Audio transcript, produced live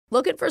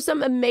Looking for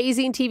some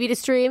amazing TV to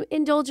stream?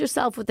 Indulge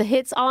yourself with the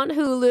hits on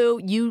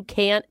Hulu you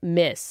can't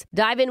miss.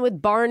 Dive in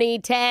with Barney,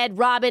 Ted,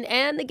 Robin,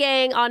 and the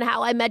gang on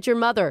How I Met Your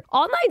Mother.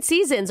 All 9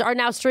 seasons are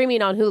now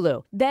streaming on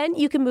Hulu. Then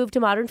you can move to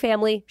Modern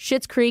Family,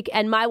 Schitt's Creek,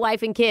 and My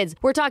Wife and Kids.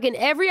 We're talking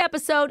every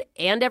episode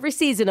and every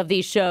season of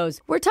these shows.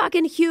 We're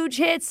talking huge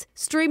hits,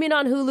 streaming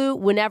on Hulu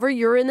whenever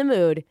you're in the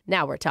mood.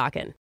 Now we're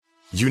talking.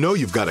 You know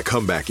you've got a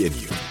comeback in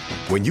you.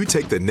 When you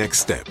take the next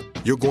step,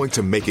 you're going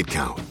to make it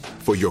count.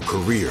 For your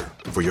career,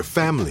 for your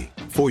family,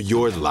 for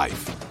your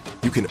life.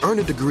 You can earn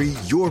a degree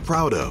you're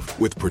proud of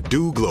with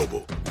Purdue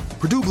Global.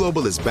 Purdue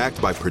Global is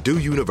backed by Purdue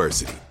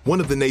University,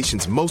 one of the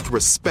nation's most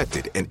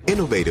respected and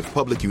innovative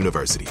public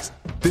universities.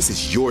 This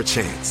is your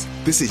chance.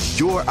 This is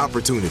your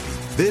opportunity.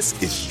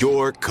 This is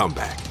your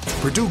comeback.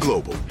 Purdue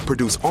Global,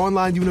 Purdue's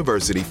online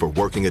university for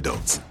working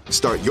adults.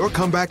 Start your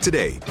comeback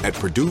today at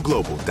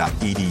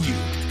purdueglobal.edu.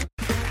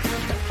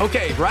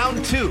 Okay,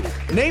 round 2.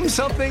 Name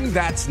something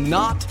that's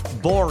not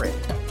boring.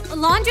 A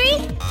laundry?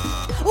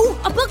 Ooh,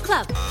 a book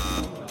club.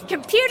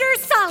 Computer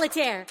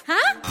solitaire,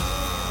 huh?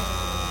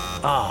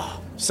 Ah,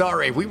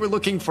 sorry, we were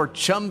looking for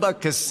Chumba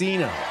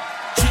Casino.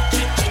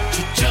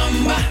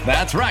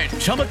 That's right,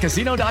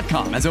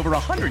 ChumbaCasino.com has over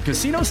 100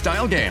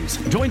 casino-style games.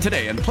 Join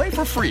today and play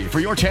for free for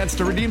your chance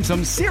to redeem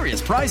some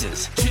serious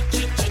prizes.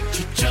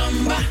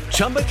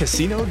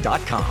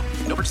 ChumbaCasino.com.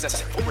 No purchase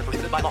necessary. Void where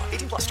prohibited by law.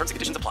 18+ terms and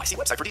conditions apply. See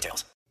website for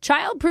details.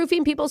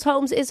 Childproofing people's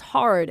homes is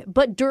hard,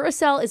 but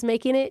Duracell is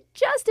making it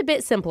just a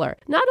bit simpler.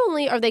 Not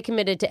only are they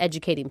committed to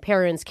educating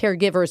parents,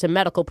 caregivers, and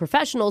medical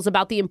professionals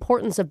about the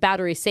importance of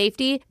battery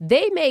safety,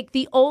 they make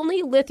the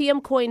only lithium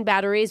coin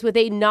batteries with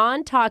a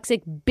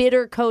non-toxic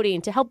bitter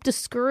coating to help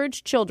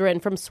discourage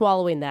children from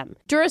swallowing them.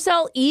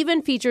 Duracell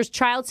even features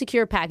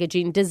child-secure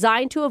packaging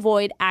designed to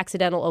avoid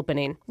accidental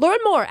opening. Learn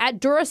more at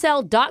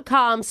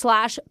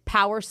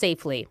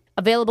Duracell.com/powersafely.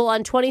 Available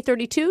on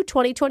 2032,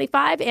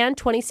 2025, and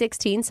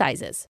 2016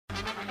 sizes.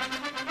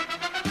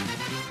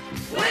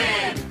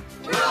 Win!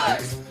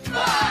 Brooks!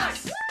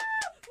 Box!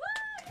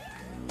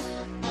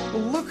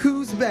 Look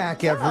who's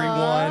back,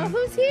 everyone. Oh,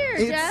 who's here,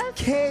 it's Jeff?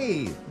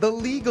 Kay, the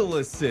legal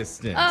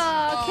assistant.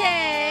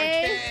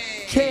 Okay.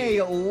 Kay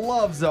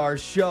loves our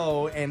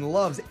show and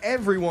loves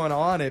everyone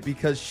on it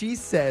because she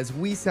says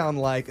we sound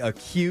like a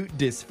cute,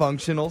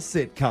 dysfunctional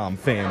sitcom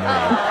family.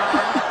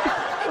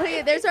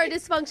 There's our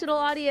dysfunctional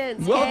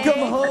audience. Welcome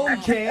home,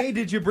 Kay.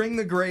 Did you bring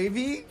the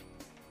gravy?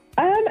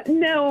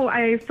 No,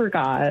 I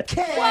forgot.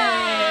 Kay!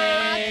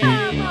 Wow, come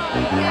on,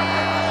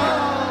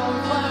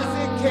 Oh,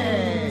 classic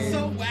Kay.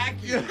 So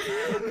wacky.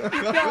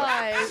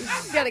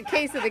 Guys, you got a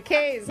case of the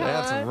K's, huh?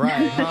 That's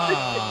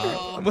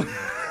right.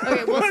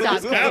 Okay, we'll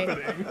stop, Kay.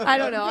 I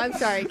don't know. I'm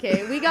sorry,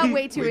 Kay. We got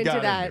way too into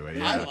that.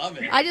 I love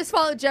it. I just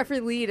followed Jeffrey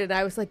Lead, and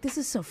I was like, this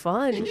is so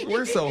fun.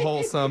 We're so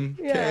wholesome.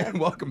 Yeah. Kay,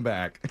 welcome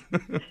back.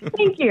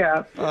 Thank you.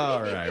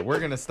 All right, we're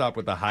going to stop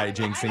with the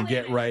hijinks and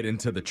get right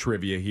into the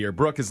trivia here.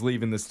 Brooke is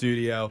leaving the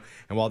studio,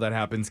 and while that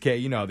happens, Kay,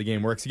 you know how the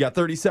game works. You got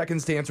 30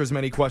 seconds to answer as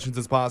many questions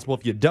as possible.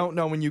 If you don't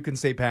know when you can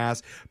say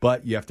pass,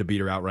 but you have to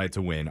beat her outright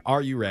to win.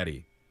 Are you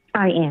ready?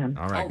 I am.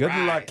 All right, good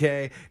luck,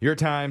 Kay. Your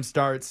time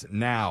starts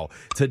now.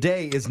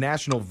 Today is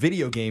National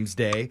Video Games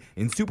Day.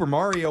 In Super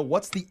Mario,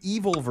 what's the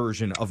evil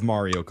version of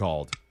Mario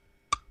called?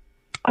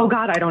 Oh,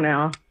 God, I don't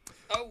know.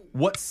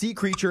 What sea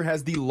creature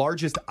has the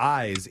largest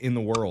eyes in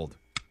the world?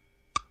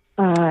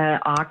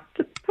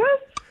 Octopus?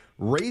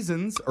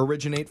 Raisins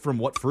originate from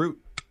what fruit?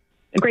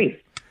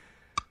 Grape.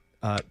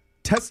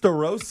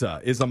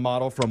 Testarossa is a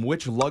model from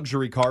which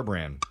luxury car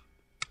brand?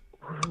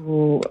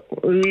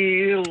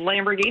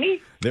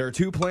 Lamborghini? There are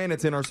 2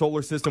 planets in our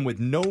solar system with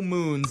no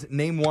moons.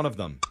 Name one of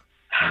them.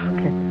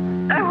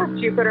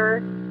 Jupiter.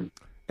 And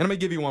I'm going to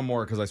give you one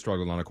more because I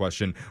struggled on a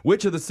question.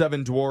 Which of the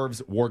 7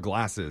 dwarves wore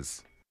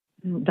glasses?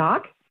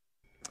 Doc?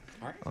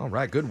 All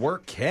right, good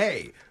work,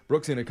 Kay.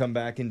 Brooke's going to come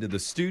back into the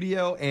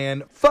studio.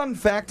 And fun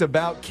fact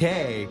about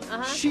Kay,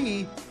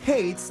 she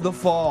hates the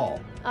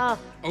fall.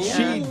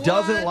 She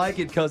doesn't like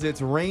it because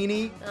it's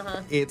rainy,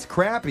 it's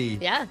crappy,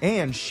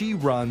 and she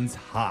runs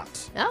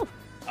hot.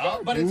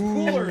 But it's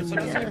cooler, so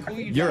it's gonna cool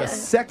you down. You're a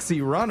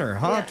sexy runner,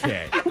 huh,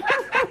 Kay?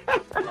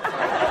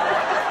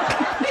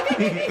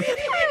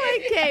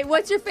 Kay,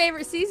 what's your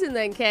favorite season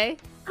then, Kay?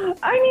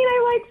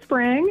 I like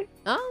spring.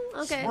 Oh,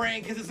 okay.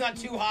 Spring, because it's not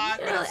too hot.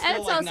 But it's And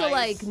still, it's also nice.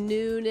 like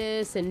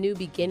newness and new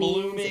beginnings.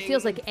 Blooming. It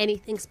feels like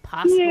anything's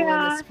possible in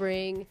Yeah. the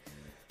spring.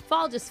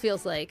 Fall just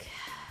feels like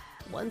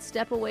one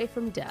step away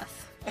from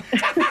death. Really?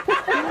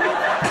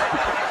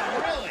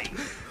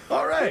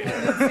 All right.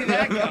 Didn't see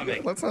that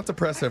coming. Let's not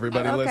depress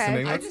everybody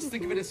listening. I Let's... just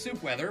think of it as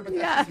soup weather, but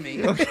Yeah. that's just me.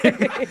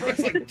 It's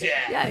like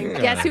death.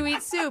 Yeah, guess who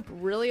eats soup?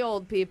 Really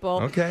old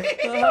people. Okay.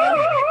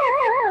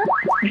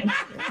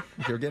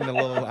 You're getting a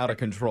little out of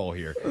control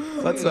here.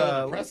 Let's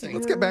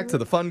get back to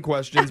the fun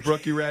questions.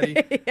 Brooke, you ready?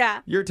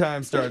 Yeah. Your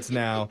time starts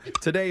now.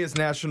 Today is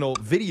National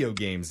Video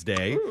Games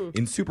Day.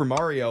 In Super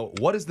Mario,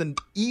 what is the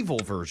evil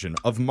version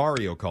of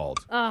Mario called?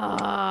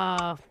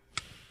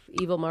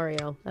 Evil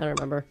Mario. I don't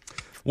remember.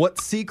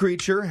 What sea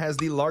creature has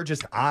the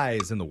largest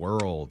eyes in the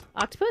world?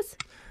 Octopus?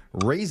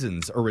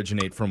 Raisins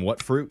originate from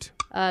what fruit?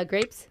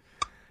 Grapes.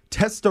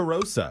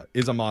 Testarossa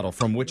is a model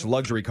from which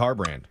luxury car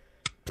brand?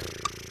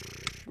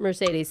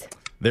 Mercedes.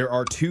 There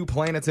are 2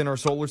 planets in our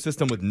solar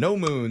system with no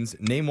moons.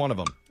 Name one of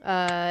them.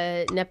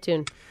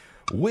 Neptune.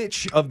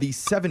 Which of the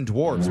 7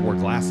 dwarves wore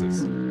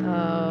glasses?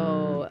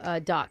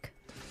 Doc.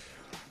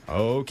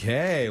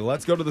 Okay,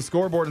 let's go to the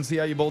scoreboard and see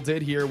how you both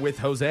did here with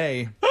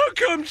Jose. How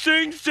come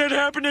things that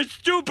happen to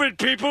stupid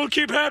people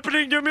keep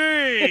happening to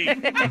me?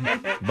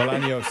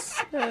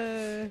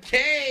 Bolaños.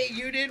 Kay,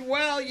 you did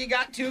well. You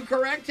got 2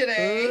 correct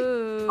today.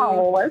 Ooh.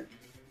 Oh,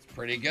 It's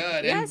pretty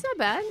good. Yeah, it's not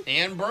bad.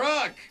 And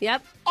Brooke.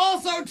 Yep.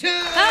 Also 2.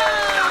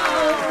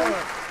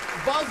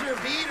 Oh! Buzzer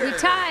beater. We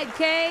tied,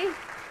 Kay.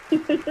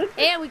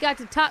 And we got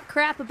to talk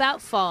crap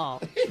about fall.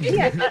 All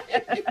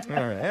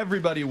right,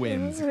 everybody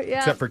wins Yeah.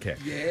 except for Kay.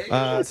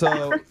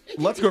 So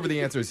let's go over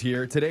the answers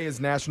here. Today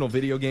is National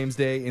Video Games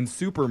Day. In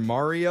Super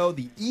Mario,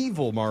 the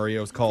evil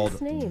Mario is called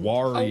What's his name?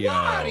 Wario.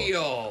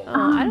 Wario.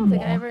 Oh, I don't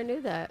think I ever knew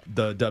that.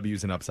 The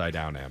W's an upside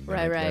down M.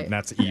 Right. And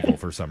that's evil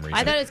for some reason.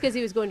 I thought it's because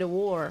he was going to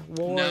war.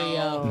 No.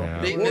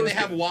 Wario. They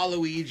have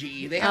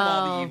Waluigi. They have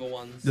all the evil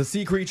ones. The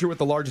sea creature with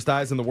the largest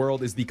eyes in the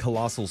world is the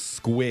colossal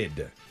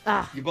squid.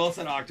 You both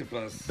said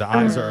octopus. The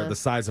eyes are the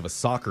size of a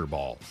soccer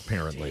ball,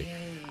 apparently.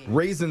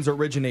 Raisins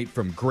originate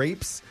from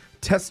grapes.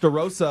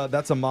 Testarossa,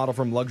 that's a model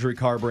from luxury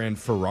car brand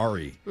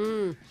Ferrari.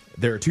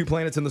 There are 2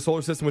 planets in the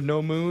solar system with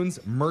no moons,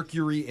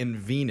 Mercury and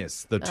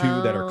Venus, the 2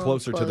 that are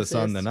closer to the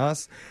sun than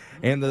us.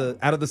 And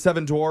out of the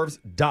 7 dwarves,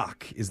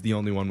 Doc is the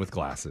only one with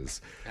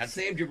glasses. That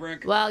saved you,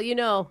 Brooke. Well,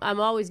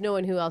 I'm always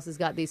knowing who else has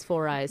got these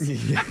 4 eyes.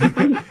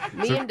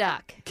 Me and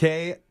Doc.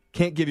 Kay,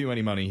 can't give you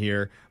any money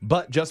here,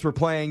 but just for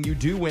playing, you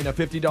do win a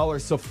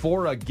 $50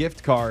 Sephora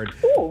gift card.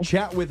 Ooh.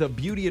 Chat with a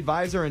beauty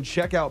advisor and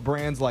check out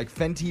brands like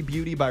Fenty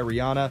Beauty by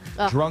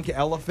Rihanna, Drunk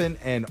Elephant,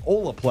 and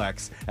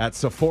Olaplex at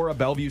Sephora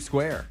Bellevue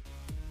Square.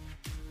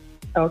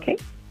 okay.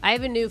 I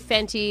have a new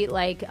Fenty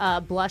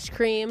blush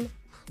cream.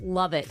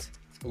 Love it.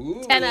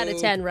 Ooh. 10 out of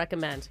 10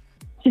 recommend.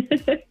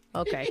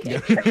 Okay.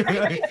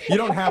 You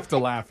don't have to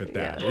laugh at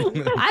that.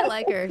 I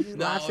like her. She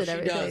No, laughs at she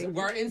everything. does.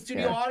 Our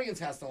in-studio audience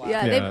has to laugh.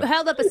 Yeah, Yeah. they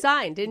held up a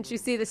sign. Didn't you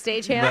see the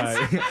stagehands?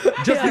 Right.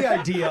 Just the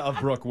idea of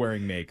Brooke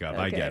wearing makeup.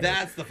 I get it.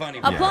 That's the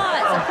funny part.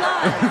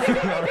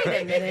 Applause.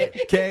 Wait a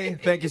minute. Kay,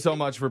 thank you so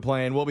much for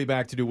playing. We'll be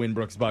back to do Win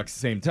Brooks Bucks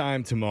same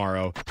time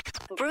tomorrow.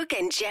 Brooke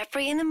and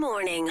Jeffrey in the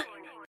morning.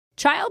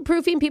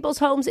 Child-proofing people's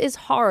homes is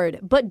hard,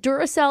 but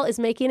Duracell is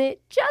making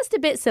it just a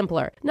bit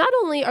simpler. Not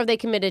only are they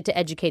committed to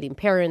educating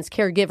parents,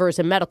 caregivers,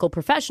 and medical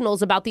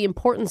professionals about the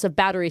importance of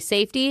battery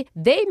safety,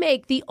 they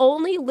make the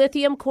only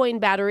lithium coin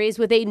batteries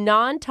with a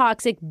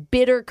non-toxic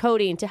bitter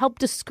coating to help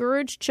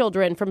discourage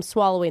children from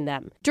swallowing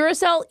them.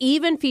 Duracell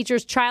even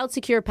features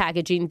child-secure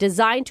packaging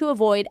designed to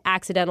avoid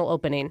accidental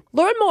opening.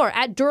 Learn more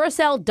at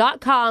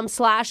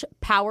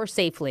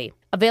Duracell.com/powersafely.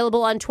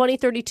 Available on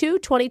 2032,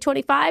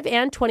 2025,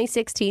 and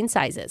 2016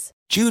 sizes.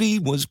 Judy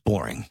was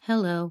boring.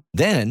 Hello.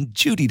 Then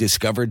Judy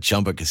discovered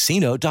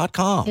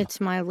ChumbaCasino.com. It's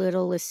my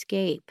little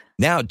escape.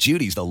 Now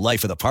Judy's the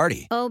life of the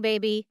party. Oh,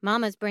 baby,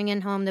 mama's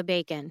bringing home the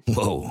bacon.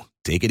 Whoa,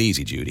 take it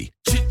easy, Judy.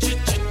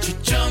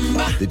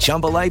 The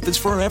Chumba life is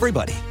for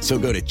everybody. So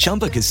go to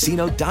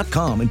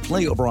ChumbaCasino.com and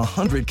play over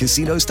 100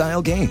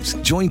 casino-style games.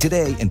 Join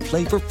today and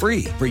play for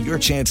free for your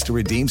chance to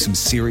redeem some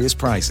serious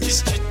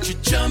prizes.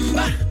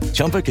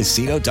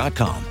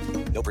 ChumbaCasino.com.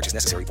 No purchase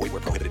necessary. Void where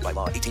prohibited by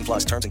law. 18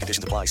 plus terms and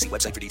conditions apply. See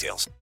website for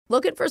details.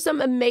 Looking for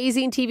some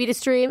amazing TV to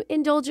stream?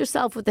 Indulge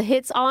yourself with the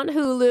hits on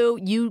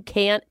Hulu you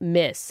can't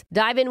miss.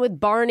 Dive in with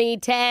Barney,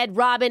 Ted,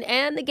 Robin,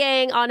 and the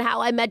gang on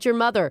How I Met Your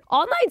Mother.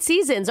 All 9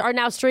 seasons are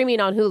now streaming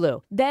on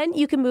Hulu. Then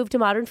you can move to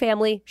Modern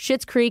Family,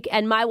 Schitt's Creek,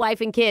 and My Wife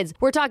and Kids.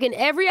 We're talking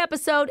every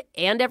episode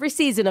and every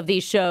season of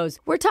these shows.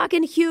 We're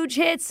talking huge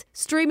hits,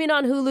 streaming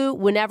on Hulu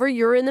whenever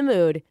you're in the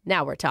mood.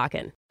 Now we're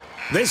talking.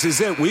 This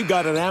is it. We've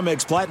got an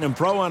Amex Platinum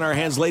Pro on our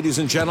hands, ladies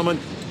and gentlemen.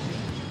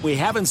 We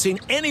haven't seen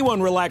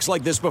anyone relax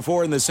like this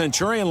before in the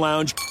Centurion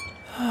Lounge.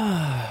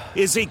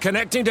 Is he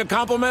connecting to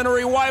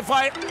complimentary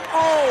Wi-Fi?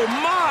 Oh,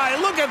 my.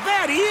 Look at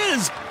that. He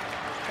is.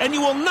 And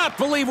you will not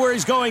believe where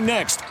he's going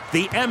next.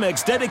 The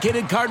Amex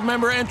dedicated card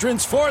member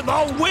entrance for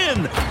the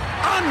win.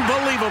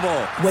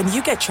 Unbelievable. When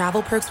you get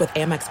travel perks with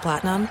Amex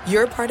Platinum,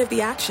 you're part of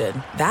the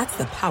action. That's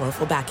the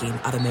powerful backing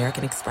of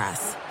American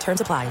Express.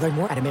 Terms apply. Learn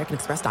more at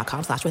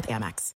americanexpress.com/withAmex.